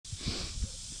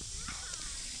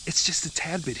It's just a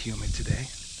tad bit humid today.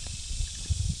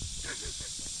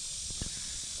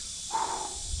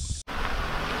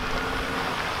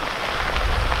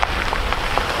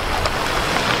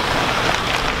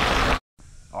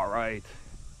 All right,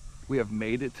 we have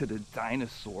made it to the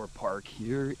dinosaur park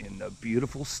here in the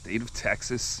beautiful state of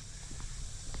Texas.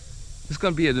 It's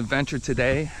going to be an adventure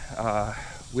today.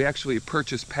 We actually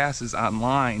purchased passes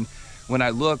online. When I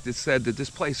looked, it said that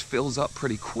this place fills up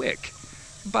pretty quick.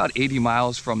 About 80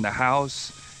 miles from the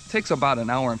house. It takes about an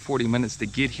hour and 40 minutes to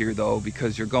get here though,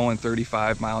 because you're going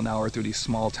 35 mile an hour through these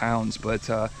small towns.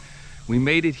 But we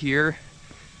made it here.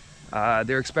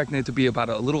 They're expecting it to be about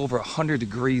a little over 100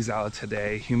 degrees out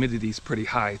today. Humidity's pretty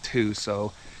high too,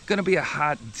 so gonna be a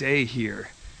hot day here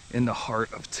in the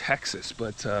heart of Texas.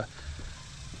 But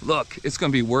look, it's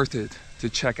gonna be worth it to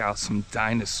check out some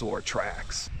dinosaur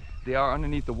tracks. They are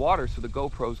underneath the water, so the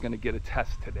GoPro's gonna get a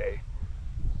test today.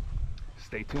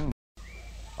 Stay tuned.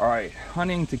 All right,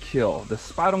 hunting to kill. The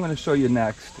spot I'm gonna show you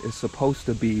next is supposed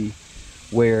to be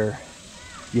where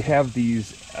you have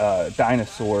these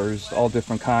dinosaurs, all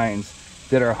different kinds,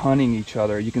 that are hunting each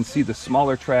other. You can see the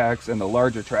smaller tracks and the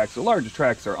larger tracks. The larger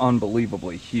tracks are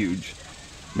unbelievably huge,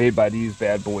 made by these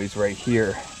bad boys right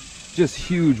here. Just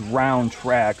huge round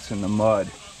tracks in the mud.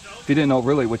 If you didn't know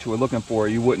really what you were looking for,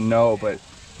 you wouldn't know, but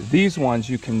these ones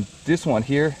you can, this one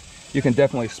here, you can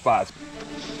definitely spot.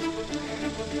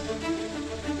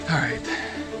 All right.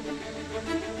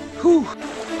 Whew.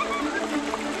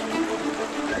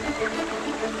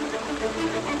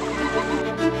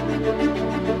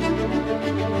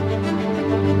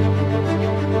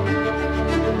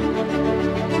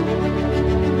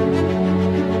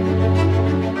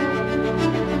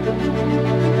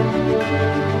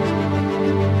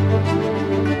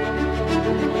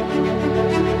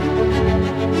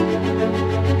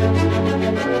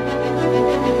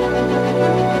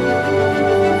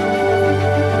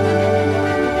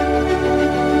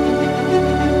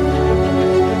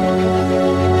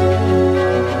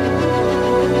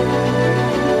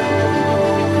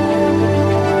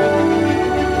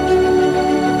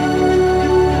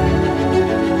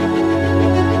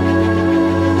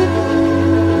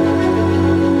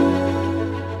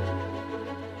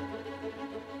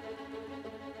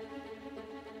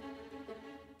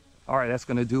 All right, that's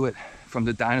gonna do it from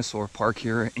the dinosaur park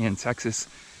here in Texas.